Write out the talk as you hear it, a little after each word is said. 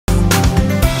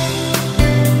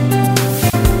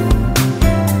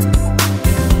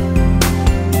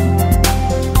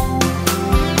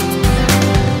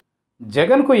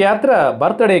జగన్కు యాత్ర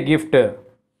birthday gift.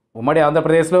 ఉమ్మడి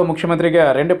ఆంధ్రప్రదేశ్లో ముఖ్యమంత్రిగా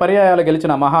 2 పర్యాయాలు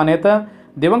గెలిచిన మహానేత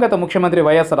దివంగత ముఖ్యమంత్రి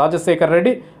వైఎస్ రాజశేఖర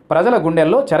రెడ్డి ప్రజల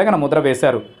గుండెల్లో చెరగన ముద్ర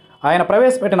వేశారు. ఆయన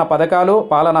ప్రవేశపెట్టిన పథకాలు,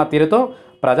 పాలనా తీరుతో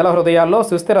ప్రజల హృదయాల్లో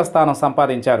సుస్థిర స్థానం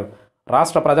సంపాదించారు.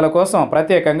 రాష్ట్ర ప్రజల కోసం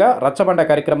ప్రత్యేకంగా రచ్చబండ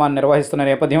కార్యక్రమాన్ని నిర్వహిస్తున్న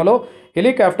నేపథ్యంలో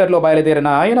హెలికాప్టర్లో బయలుదేరిన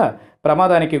ఆయన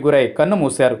ప్రమాదానికి గురై కన్ను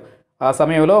మూశారు. ఆ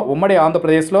సమయంలో ఉమ్మడి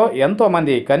ఆంధ్రప్రదేశ్లో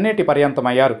ఎంతోమంది కన్నీటి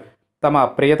పర్యంతమయ్యారు. తమ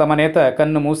ప్రియతమ నేత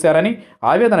కన్ను మూశారని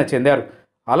ఆవేదన చెందారు.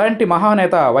 అలాంటి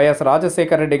మహానేత వైఎస్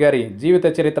రాజశేఖర రెడ్డి గారి జీవిత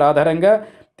చరిత్ర ఆధారంగా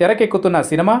తెరకెక్కుతున్న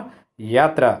సినిమా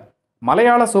యాత్ర.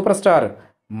 మలయాళ సూపర్ స్టార్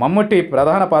మమ్ముట్టి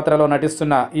ప్రధాన పాత్రలో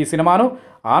నటిస్తున్న ఈ సినిమాను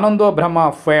ఆనందో బ్రహ్మ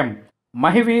ఫేమ్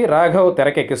మహివి రాఘవ్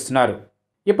తెరకెక్కిస్తున్నారు.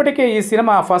 ఇప్పటికే ఈ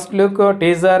cinema first look,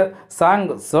 teaser,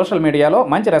 song social మీడియాలో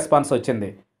మంచి రెస్పాన్స్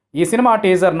వచ్చింది. ఈ సినిమా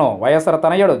టీజర్ను వైఎస్ఆర్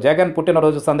తనయుడు జగన్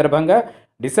పుట్టినరోజు సందర్భంగా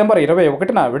డిసెంబర్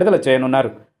 21న విడుదల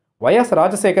చేయనున్నారు. వైఎస్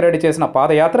రాజశేఖర రెడ్డి చేసిన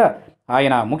పాదయాత్ర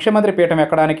ఆయన ముఖ్యమంత్రి పీఠం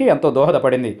ఎక్కడానికి ఎంతో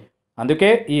దోహదపడింది. అందుకే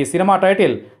ఈ సినిమా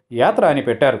టైటిల్ యాత్ర అని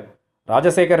పెట్టారు.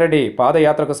 రాజశేఖర రెడ్డి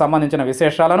పాదయాత్రకు సంబంధించిన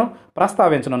విశేషాలను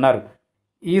ప్రస్తావించనున్నారు.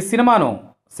 ఈ సినిమాను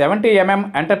 70mm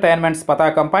ఎంటర్టైన్మెంట్స్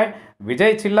పతాకంపై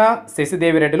విజయ్ చిల్లా,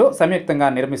 శశిదేవిరెడ్డిలు సంయుక్తంగా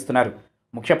నిర్మిస్తున్నారు.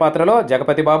 ముఖ్య పాత్రలో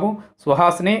జగపతి బాబు,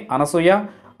 సుహాసిని, అనసూయ,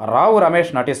 రావు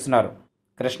రమేష్ నటిస్తున్నారు.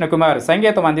 కృష్ణకుమార్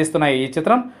సంగీతం అందిస్తున్న ఈ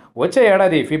చిత్రం వచ్చే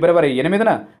ఏడాది ఫిబ్రవరి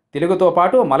 8న తెలుగుతో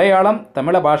పాటు మలయాళం,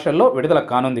 తమిళ భాషల్లో విడుదల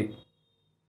కానుంది.